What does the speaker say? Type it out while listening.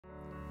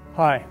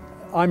Hi,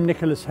 I'm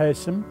Nicholas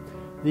Haysom,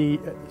 the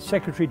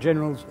Secretary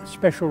General's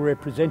Special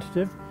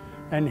Representative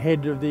and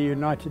Head of the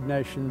United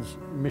Nations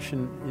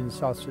Mission in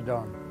South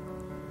Sudan.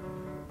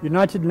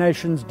 United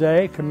Nations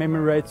Day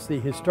commemorates the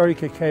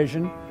historic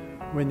occasion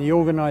when the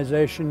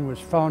organization was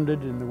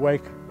founded in the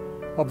wake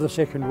of the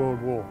Second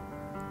World War.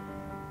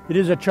 It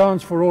is a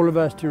chance for all of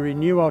us to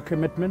renew our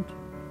commitment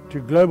to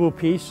global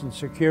peace and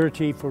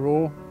security for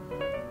all,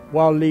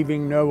 while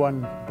leaving no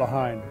one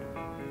behind.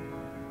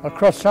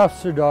 Across South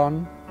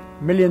Sudan,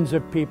 millions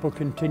of people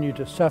continue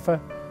to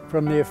suffer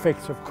from the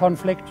effects of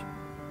conflict,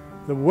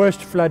 the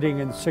worst flooding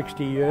in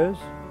 60 years,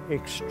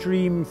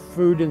 extreme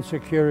food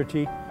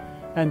insecurity,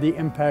 and the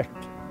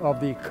impact of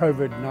the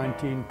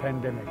COVID-19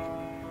 pandemic.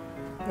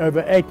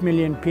 Over 8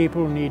 million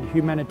people need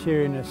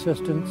humanitarian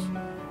assistance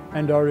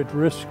and are at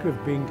risk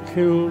of being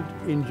killed,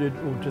 injured,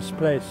 or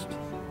displaced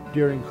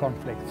during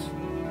conflicts.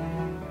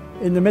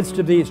 In the midst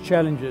of these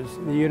challenges,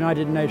 the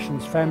United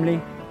Nations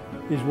family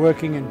is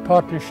working in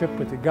partnership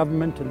with the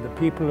government and the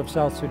people of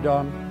South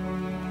Sudan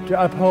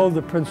to uphold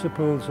the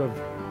principles of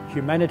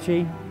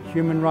humanity,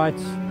 human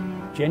rights,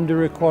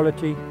 gender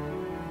equality,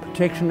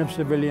 protection of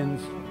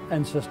civilians,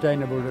 and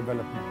sustainable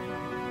development.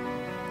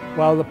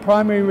 While the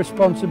primary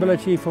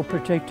responsibility for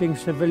protecting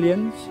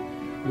civilians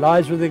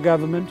lies with the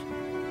government,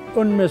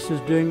 UNMISS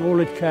is doing all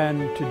it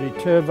can to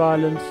deter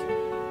violence,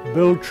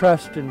 build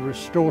trust, and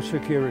restore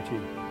security.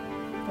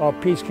 Our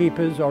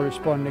peacekeepers are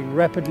responding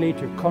rapidly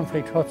to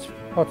conflict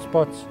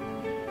hotspots,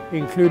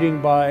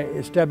 including by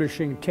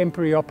establishing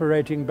temporary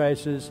operating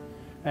bases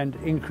and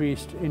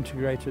increased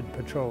integrated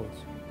patrols.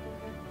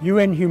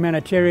 UN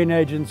humanitarian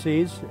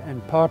agencies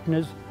and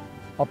partners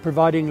are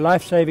providing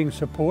life-saving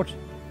support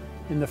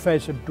in the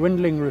face of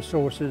dwindling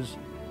resources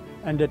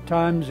and at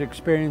times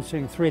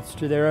experiencing threats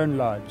to their own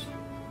lives.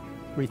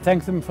 We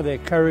thank them for their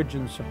courage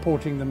in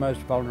supporting the most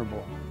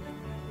vulnerable.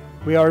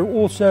 We are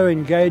also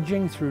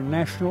engaging through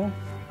national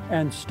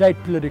and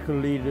state political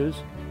leaders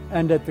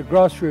and at the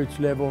grassroots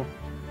level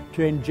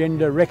to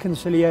engender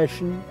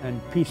reconciliation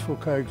and peaceful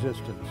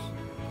coexistence.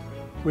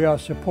 We are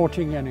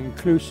supporting an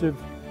inclusive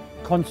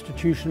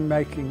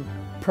constitution-making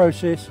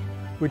process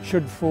which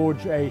should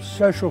forge a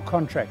social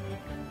contract,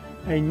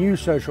 a new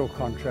social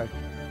contract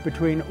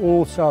between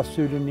all South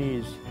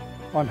Sudanese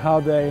on how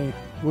they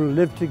will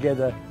live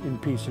together in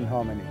peace and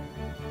harmony.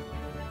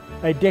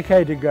 A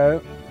decade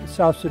ago,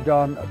 South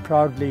Sudan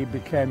proudly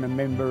became a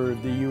member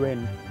of the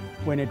UN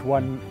when it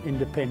won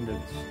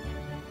independence.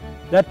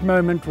 That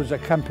moment was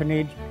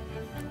accompanied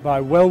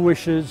by well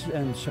wishes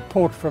and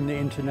support from the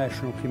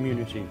international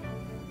community.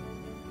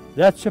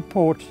 That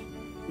support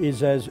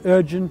is as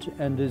urgent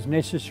and as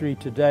necessary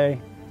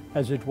today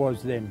as it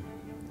was then.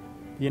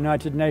 The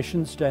United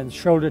Nations stands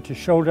shoulder to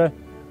shoulder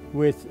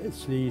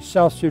with the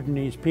South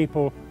Sudanese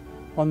people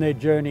on their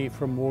journey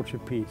from war to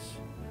peace.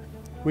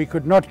 We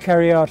could not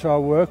carry out our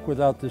work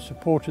without the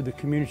support of the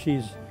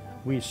communities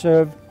we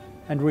serve,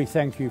 and we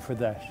thank you for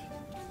that.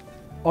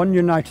 On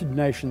United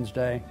Nations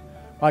Day,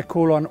 I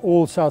call on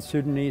all South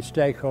Sudanese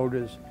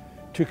stakeholders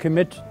to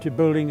commit to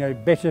building a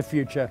better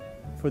future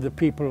for the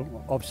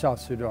people of South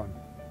Sudan.